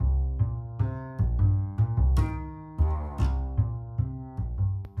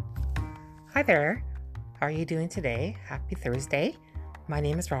Hi there. How are you doing today? Happy Thursday. My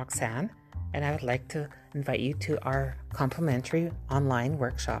name is Roxanne, and I would like to invite you to our complimentary online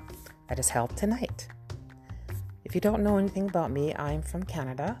workshop that is held tonight. If you don't know anything about me, I'm from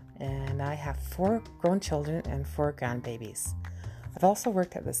Canada, and I have 4 grown children and 4 grandbabies. I've also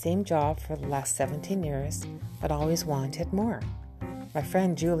worked at the same job for the last 17 years, but always wanted more. My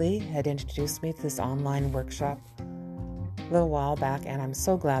friend Julie had introduced me to this online workshop a little while back, and I'm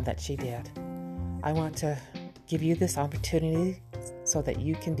so glad that she did. I want to give you this opportunity so that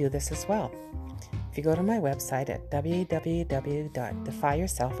you can do this as well. If you go to my website at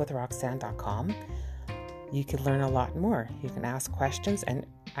www.defyyourselfwithroxanne.com, you can learn a lot more. You can ask questions and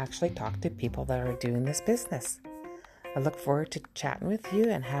actually talk to people that are doing this business. I look forward to chatting with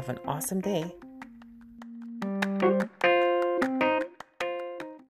you and have an awesome day.